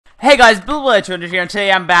Hey guys, Blue200 here, and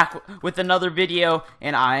today I'm back with another video,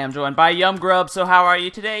 and I am joined by Yum Grub. So how are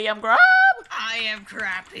you today, Yum Grub? I am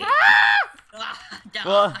crappy.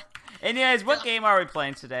 Well, anyways, what game are we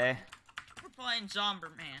playing today? We're playing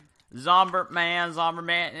Zomberman.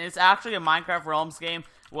 Zomberman, and it's actually a Minecraft Realms game.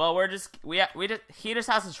 Well, he just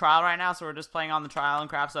has a trial right now, so we're just playing on the trial and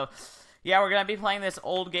crap. So, yeah, we're gonna be playing this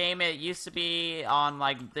old game. It used to be on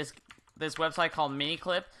like this website called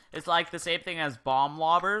Miniclip. It's like the same thing as Bomb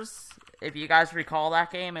Lobbers. If you guys recall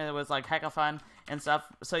that game, it was like hecka fun and stuff.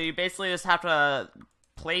 So you basically just have to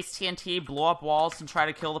place TNT, blow up walls, and try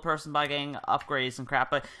to kill the person by getting upgrades and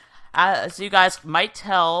crap. But as you guys might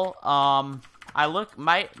tell,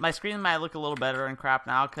 my screen might look a little better and crap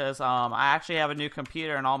now because I actually have a new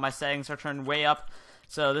computer and all my settings are turned way up.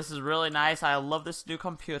 So this is really nice. I love this new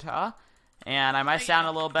computer. And I might sound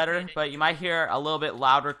a little better, but you might hear a little bit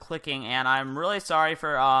louder clicking, and I'm really sorry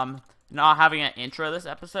for not having an intro this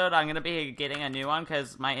episode. I'm going to be getting a new one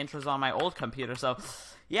because my intro's on my old computer, so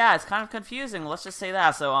yeah, it's kind of confusing, let's just say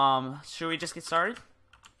that. So, should we just get started?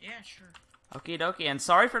 Yeah, sure. Okie dokie, and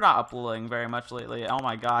sorry for not uploading very much lately. Oh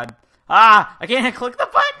my god. Ah! I can't click the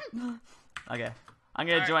button! Okay, I'm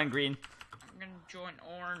going to join green. I'm going to join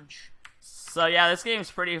orange. So yeah, this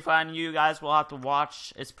game's pretty fun. You guys will have to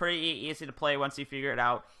watch. It's pretty easy to play once you figure it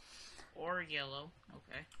out. Or yellow,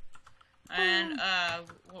 okay. And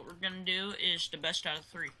what we're gonna do is the best out of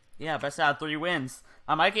 3. Yeah, best out of 3 wins.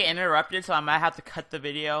 I might get interrupted, so I might have to cut the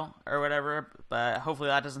video or whatever, but hopefully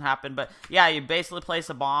that doesn't happen. But yeah, you basically place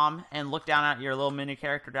a bomb and look down at your little mini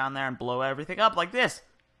character down there and blow everything up like this.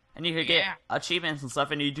 And you could get achievements and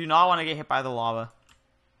stuff, and you do not want to get hit by the lava.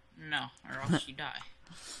 No, or else you die.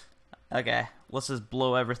 Okay, let's just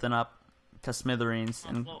blow everything up to smithereens,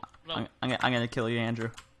 and I'm gonna kill you, Andrew.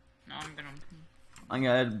 No, I'm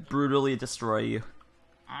gonna brutally destroy you.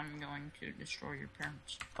 I'm going to destroy your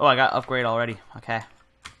parents. Oh, I got upgrade already. Okay,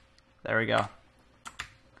 there we go.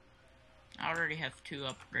 I already have 2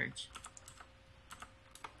 upgrades.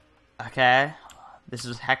 Okay, this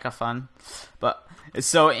is hecka fun, but it's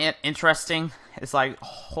so interesting. It's like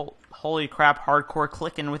holy crap, hardcore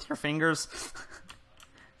clicking with your fingers.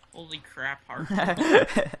 Holy crap, hard.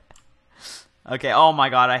 Okay, oh my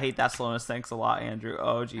god, I hate that slowness. Thanks a lot, Andrew.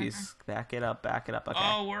 Oh, jeez. Back it up, okay.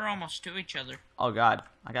 Oh, we're almost to each other. Oh god,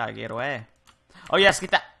 I gotta get away. Oh yes,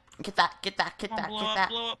 get that. Blow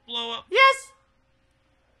up. Yes!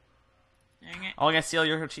 Dang it. Oh, I'm gonna steal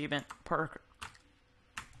your achievement. Perk.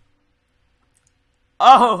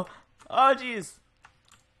 Oh! Oh, jeez.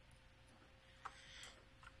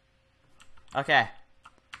 Okay.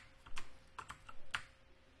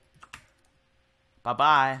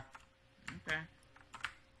 Bye-bye. Okay.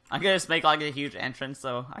 I'm gonna just make like a huge entrance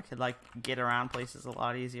so I could like get around places a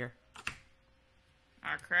lot easier.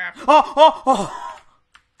 Ah, crap. Oh!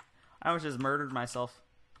 I almost just murdered myself.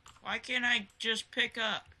 Why can't I just pick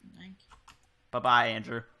up? Thank you. Bye-bye,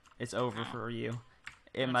 Andrew. It's over for you.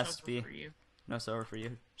 It No, must it's over be. For you. No, it's over for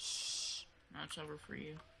you. Shh. No, it's over for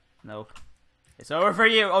you. Nope. It's over for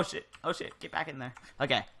you. Oh shit. Oh shit. Get back in there.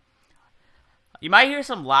 Okay. You might hear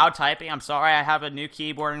some loud typing. I'm sorry, I have a new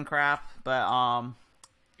keyboard and crap, but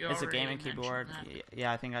it's a gaming keyboard.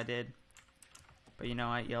 Yeah, I think I did. But you know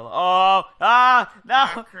what, yellow. Oh, no.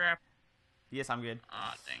 Oh, crap. Yes, I'm good.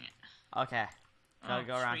 Oh, dang it. Okay, gotta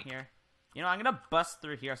go around here. You know, I'm gonna bust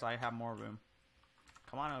through here so I have more room.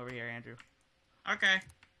 Come on over here, Andrew. Okay.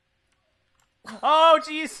 Oh,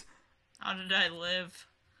 jeez. How did I live?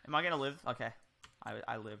 Am I gonna live? Okay,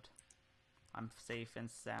 I lived. I'm safe and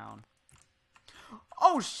sound.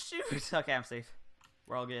 Oh, shoot! Okay, I'm safe.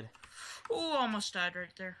 We're all good. Oh, almost died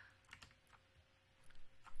right there.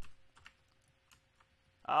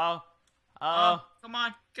 Oh. Come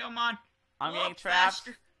on. I'm getting trapped.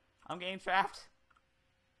 Faster. I'm getting trapped.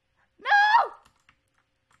 No!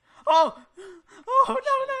 Oh! Oh,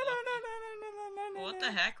 no. What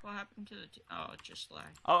the heck? What happened to the oh, it just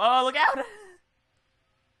lagged. Oh, look out!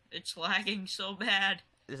 It's lagging so bad.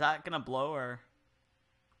 Is that gonna blow, or?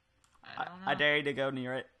 I don't know. I dare you to go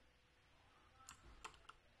near it.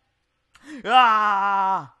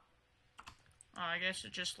 Ah! Oh, I guess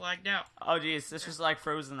it just lagged out. Oh, geez. This was like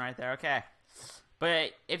frozen right there. Okay.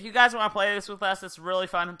 But if you guys want to play this with us, it's really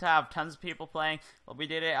fun to have tons of people playing. Well, we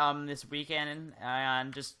did it this weekend,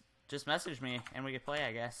 and just message me, and we could play,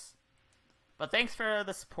 I guess. But thanks for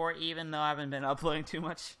the support, even though I haven't been uploading too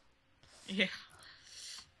much. Yeah.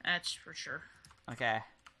 That's for sure. Okay.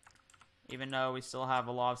 Even though we still have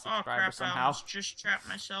a lot of subscribers oh, crap, somehow. I almost just trapped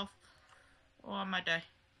myself. Oh, I might die.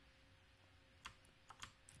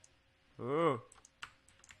 Ooh.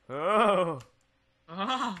 Oh.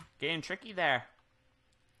 Oh. Getting tricky there.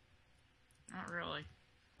 Not really.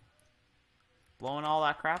 blowing all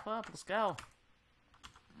that crap up. Let's go.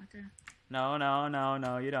 Okay. No, no, no,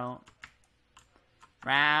 no, you don't.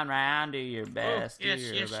 Round, round, do your best. Oh, yes, do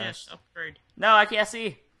your yes, best. yes. Upgrade. No, I can't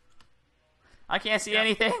see. I can't see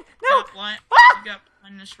anything. No. Got blind. You got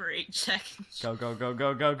blindness for 8 seconds. Go, go, go,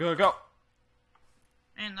 go, go, go, go.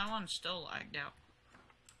 Man, that one's still lagged out.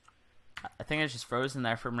 I think it's just frozen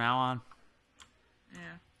there from now on.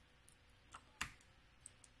 Yeah.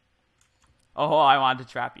 Oh, I wanted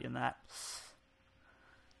to trap you in that.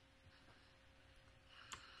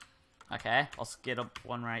 Okay, I'll get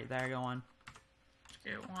one right there going. Let's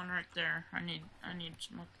get one right there. I need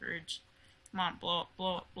some upgrades. Come on, blow up,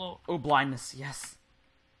 blow up, blow up. Oh, blindness, yes.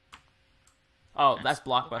 Oh, that's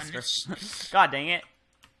Blockbuster. God dang it.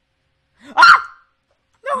 Ah!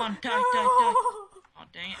 No! Come on, die, die, die. Oh,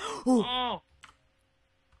 dang it. Oh!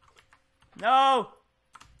 No!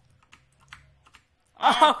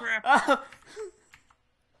 Oh, crap. Oh.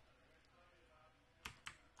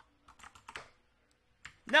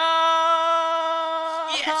 No!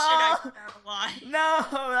 Yes, and I found a lie. No,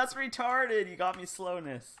 that's retarded. You got me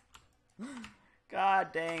slowness. God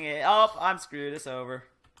dang it. Oh, I'm screwed. It's over.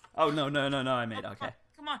 Oh, no, no, no, no. I made it. Okay.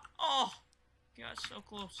 Come on. Oh! God, so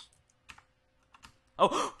close.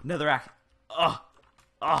 Oh, another rack. Oh,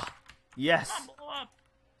 oh, yes. Come on, blow up.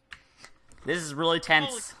 This is really tense.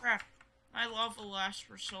 Holy crap. My love will last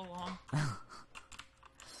for so long.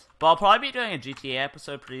 But I'll probably be doing a GTA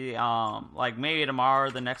episode pretty, like maybe tomorrow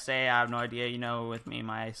or the next day. I have no idea. You know, with me,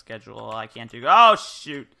 my schedule, I can't do. Oh,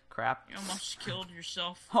 shoot. Crap. You almost killed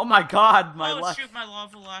yourself. Oh my god, my Oh, luck. shoot, my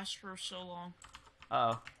love will last for so long.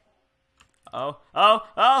 Uh-oh. Oh, oh,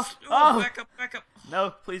 oh, Ooh, oh! back up, back up. No,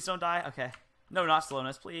 please don't die. Okay. No, not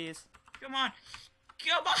slowness, please. Come on.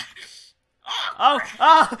 Come on. Oh, Oh, crap.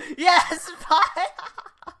 oh, yes!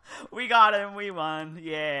 We got him, we won.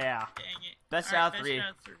 Yeah. Dang it. Best Alright, out of three. Best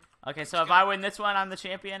out of 3. Okay, so if I win this one, I'm the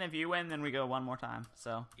champion. If you win, then we go one more time.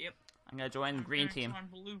 So, Yep. I'm gonna join the green team. On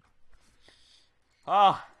blue.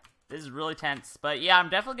 Oh, this is really tense. But yeah, I'm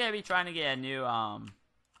definitely gonna be trying to get a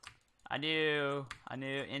new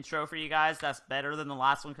intro for you guys that's better than the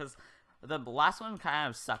last one, because the last one kind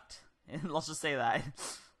of sucked. Let's just say that.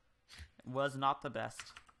 It was not the best.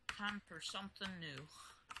 Time for something new.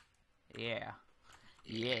 Yeah.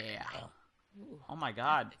 Yeah. Ooh, Oh my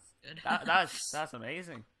god. good. That's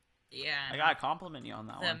amazing. Yeah. I gotta compliment you on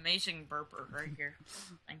that The one. amazing burper right here.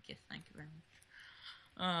 Thank you very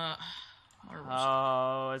much. Where was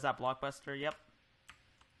Oh, is that Blockbuster? Yep.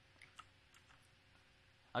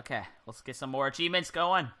 Okay, let's get some more achievements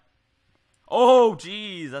going. Oh,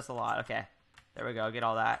 jeez, that's a lot. Okay, there we go. Get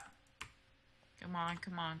all that. it? Come on,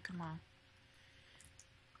 come on, come on.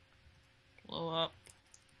 Blow up.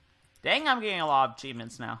 Dang, I'm getting a lot of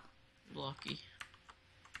achievements now. Lucky.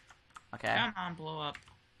 Okay. Come on, blow up.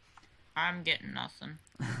 I'm getting nothing.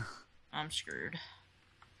 I'm screwed.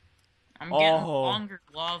 I'm getting longer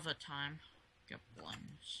lava time. Get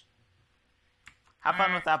blindness. Have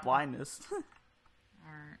fun with that blindness.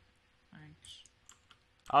 Alright. Thanks.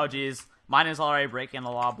 Oh, jeez. Mine is already breaking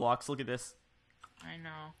a lot of blocks. Look at this. I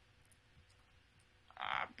know.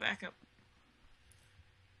 Back up.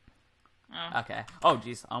 Oh, Okay. Oh,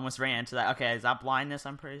 jeez. I almost ran into that. Okay, is that blindness?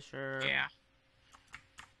 I'm pretty sure. yeah.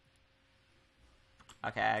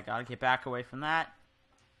 Okay, I gotta get back away from that.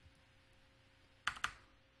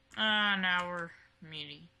 Now we're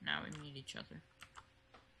meaty. Now we meet each other.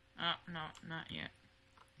 No, not yet.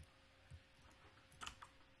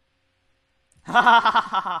 Ha ha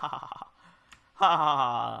ha ha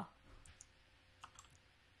ha.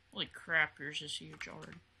 Holy crap, yours is huge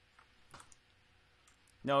already.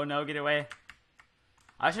 No, no, get away.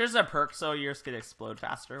 I wish there's a perk so yours could explode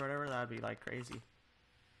faster or whatever. That'd be like crazy.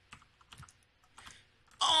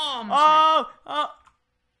 Oh, Oh!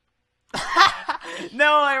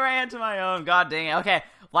 No, I ran into my own. God dang it. Okay,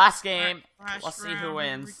 last game. Last Let's see round, who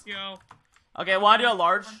wins. Here we go. Okay, wanna do a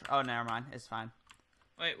large? Oh, never mind. It's fine.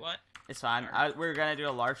 Wait, what? It's fine. We're gonna do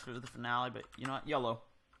a large for the finale, but you know what? YOLO.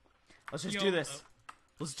 Let's just do this.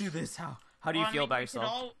 Let's do this. How do you feel about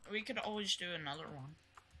yourself? We could always do another one.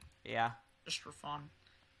 Yeah. Just for fun.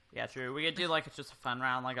 Yeah, true. We could do like just a fun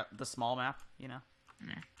round, like the small map, you know?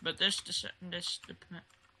 Yeah. But this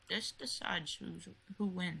decides who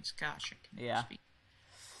wins. Gosh, I can't Yeah. speak.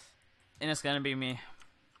 And it's gonna be me.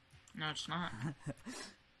 No, it's not.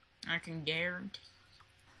 I can guarantee.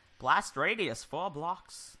 Blast radius, 4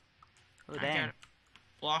 blocks. Oh, I dang.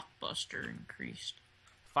 got Blockbuster increased.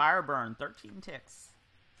 Fire burn, 13 ticks.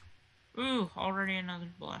 Ooh, already another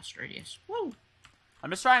blast radius. Woo! I'm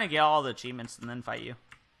just trying to get all the achievements and then fight you.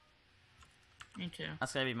 Me too.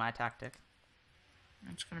 That's gonna be my tactic.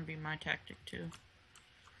 That's gonna be my tactic too.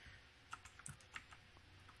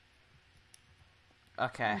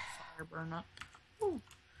 Okay. Fire burn up. Ooh.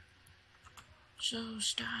 So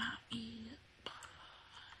stop it.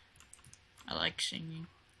 I like singing.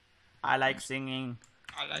 I like singing.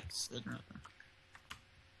 I like singing.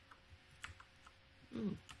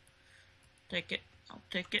 Ooh. Take it. I'll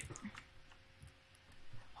take it.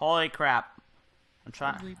 Holy crap. I'm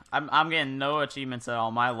trying. I'm getting no achievements at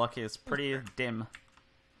all. My luck is pretty dim.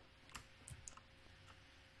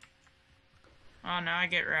 Oh, now I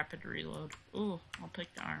get rapid reload. Ooh, I'll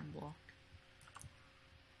take the iron block.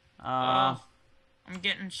 I'm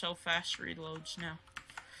getting so fast reloads now.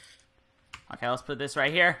 Okay, let's put this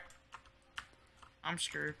right here. I'm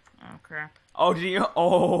screwed. Oh, crap. Oh, do you?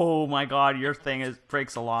 Oh my god, your thing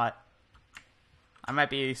breaks a lot. I might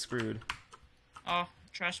be screwed. Oh,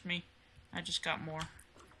 trust me. I just got more.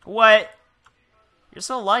 What? You're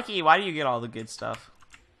so lucky. Why do you get all the good stuff?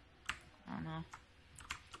 I don't know.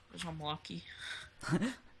 Because I'm lucky.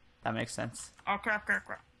 That makes sense. Oh, crap. Crap!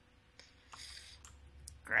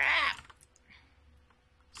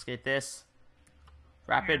 Let's get this.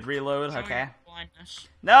 Rapid reload, okay. Blindness.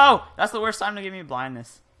 No! That's the worst time to give me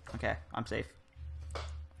blindness. Okay, I'm safe.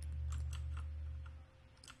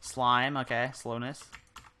 Slime, okay. Slowness.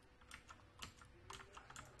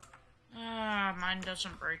 Ah, mine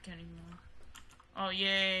doesn't break anymore. Oh,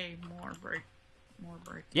 yay. More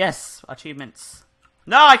break. Yes! Achievements.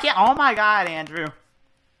 No, I can't. Oh my god, Andrew.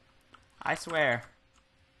 I swear.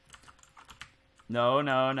 No.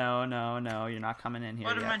 You're not coming in here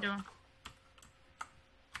What yet. am I doing?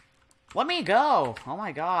 Let me go. Oh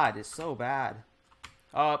my god, it's so bad.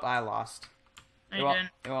 Oh, I lost. It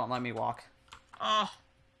won't let me walk. Oh.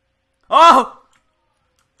 Oh!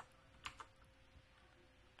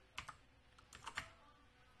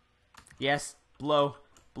 Yes, blow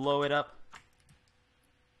it up.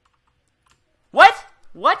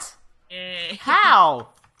 What? Yay. How?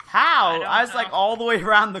 How? I I was don't like know. all the way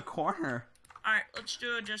around the corner. Alright, let's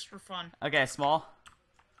do it just for fun. Okay, small.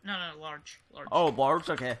 No, large. Oh, large.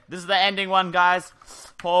 Okay, this is the ending one, guys.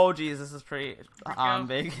 Oh, geez, this is pretty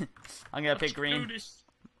big. I'm gonna pick green.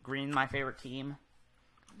 Green, my favorite team.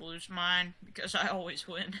 Blue's mine because I always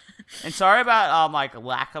win. And sorry about like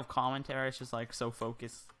lack of commentary. It's just like so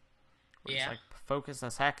focused. We're just, like focused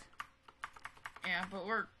as heck. Yeah, but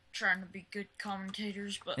we're trying to be good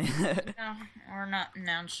commentators, but you know, we're not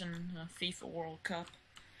announcing the FIFA World Cup.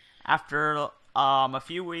 After a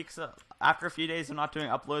few weeks, after a few days of not doing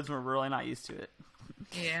uploads, we're really not used to it.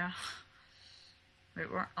 Yeah. Wait,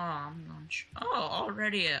 I'm going.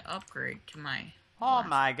 Already an upgrade to my. Oh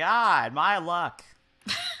my god, my luck.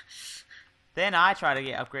 Then I try to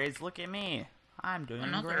get upgrades. Look at me. I'm doing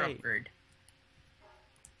Another great. upgrade.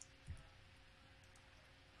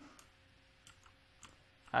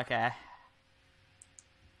 Okay.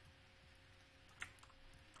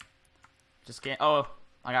 Just get. Oh,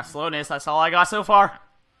 I got slowness. That's all I got so far.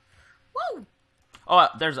 Woo! Oh,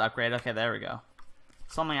 there's an upgrade. Okay, there we go.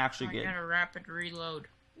 Something actually good. I got a rapid reload.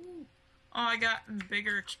 Ooh. Oh, I got a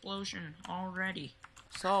bigger explosion already.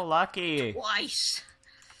 So lucky. Twice.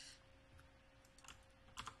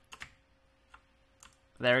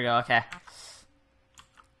 There we go. Okay.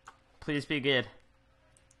 Please be good.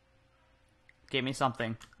 Give me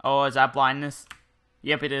something. Oh, is that blindness?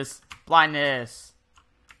 Yep, it is. Blindness.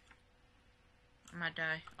 I might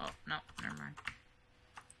die. Oh, no, never mind.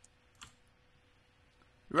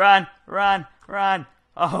 Run.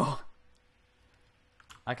 Oh.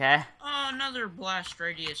 Okay. Oh, another blast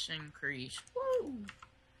radius increase. Woo!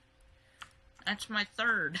 That's my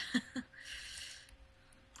third.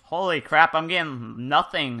 Holy crap, I'm getting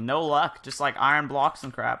nothing. No luck. Just like iron blocks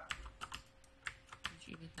and crap.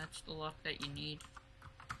 Gee, that's the luck that you need.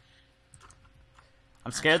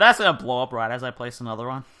 I'm scared that's gonna blow up right as I place another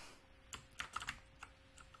one.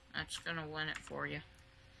 That's gonna win it for you.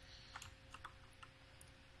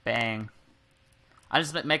 Bang. I'm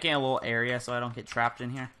just making a little area so I don't get trapped in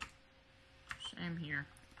here. Same here.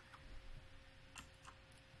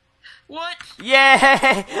 What?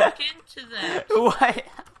 Yay! Look into that. What?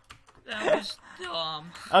 That was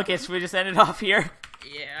dumb. Okay, so we just ended off here.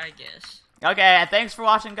 Yeah, I guess. Okay, thanks for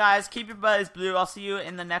watching, guys. Keep your buddies blue. I'll see you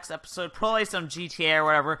in the next episode. Probably some GTA or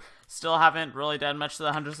whatever. Still haven't really done much to the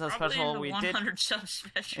 100 sub Probably special. the We 100 sub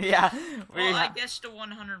special. Yeah. Well, I guess the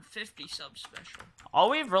 150 sub special. All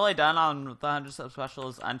we've really done on the 100 sub special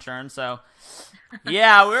is unturned, so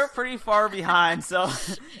yeah, we're pretty far behind. So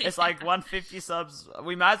it's like 150 subs.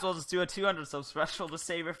 We might as well just do a 200 sub special to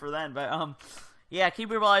save it for then. But yeah, keep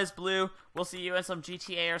your eyes blue. We'll see you in some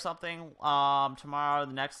GTA or something tomorrow, or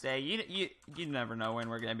the next day. You never know when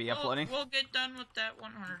we're gonna be uploading. We'll get done with that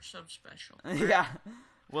 100 sub special. Yeah.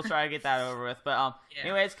 we'll try to get that over with. But Yeah.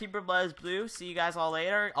 anyways, keep your blood blue. See you guys all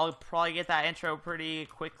later. I'll probably get that intro pretty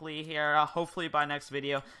quickly here, hopefully by next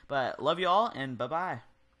video. But love you all, and bye-bye.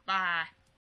 Bye.